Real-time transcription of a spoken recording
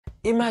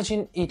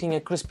Imagine eating a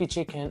crispy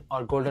chicken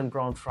or golden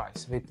brown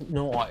fries with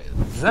no oil.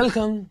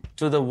 Welcome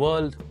to the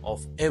world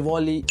of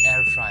Evvoli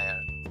Air Fryer,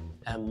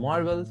 a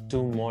marvel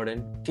to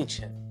modern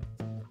kitchen.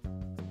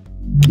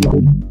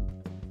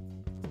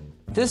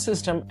 This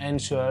system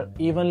ensures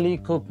evenly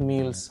cooked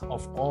meals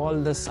of all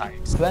the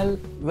sides. Well,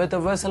 with a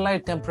versatile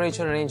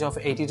temperature range of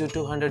 80 to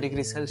 200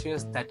 degrees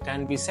Celsius that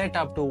can be set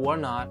up to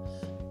 1 hour,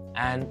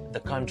 and the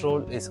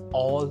control is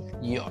all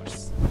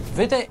yours.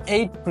 With the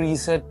 8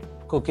 preset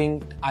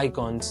cooking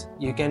icons,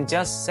 you can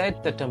just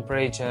set the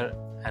temperature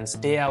and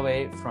stay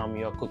away from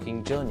your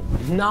cooking journey.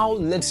 Now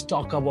let's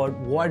talk about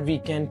what we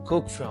can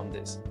cook from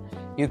this.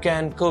 You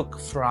can cook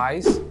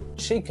fries,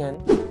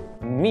 chicken,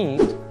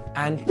 meat,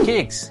 and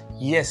cakes.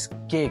 Yes,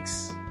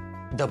 cakes.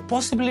 The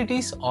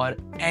possibilities are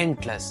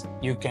endless.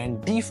 You can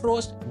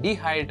defrost,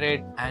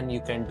 dehydrate, and you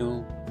can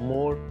do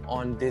more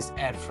on this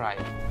air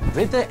fryer.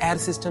 With the air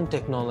system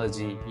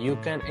technology, you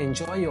can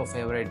enjoy your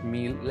favorite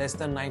meal less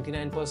than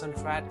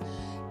 99% fat,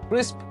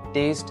 crisp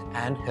taste,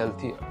 and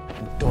healthier.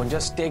 Don't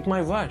just take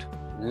my word.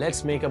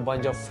 Let's make a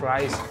bunch of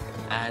fries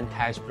and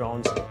hash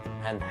browns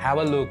and have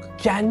a look.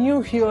 Can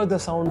you hear the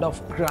sound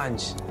of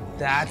crunch?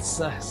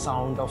 That's a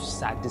sound of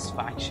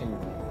satisfaction.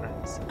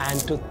 And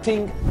to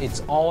think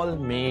it's all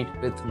made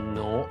with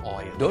no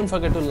oil. Don't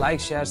forget to like,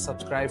 share,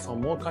 subscribe for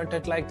more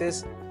content like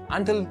this.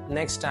 Until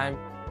next time,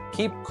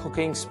 keep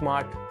cooking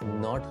smart,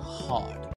 not hard.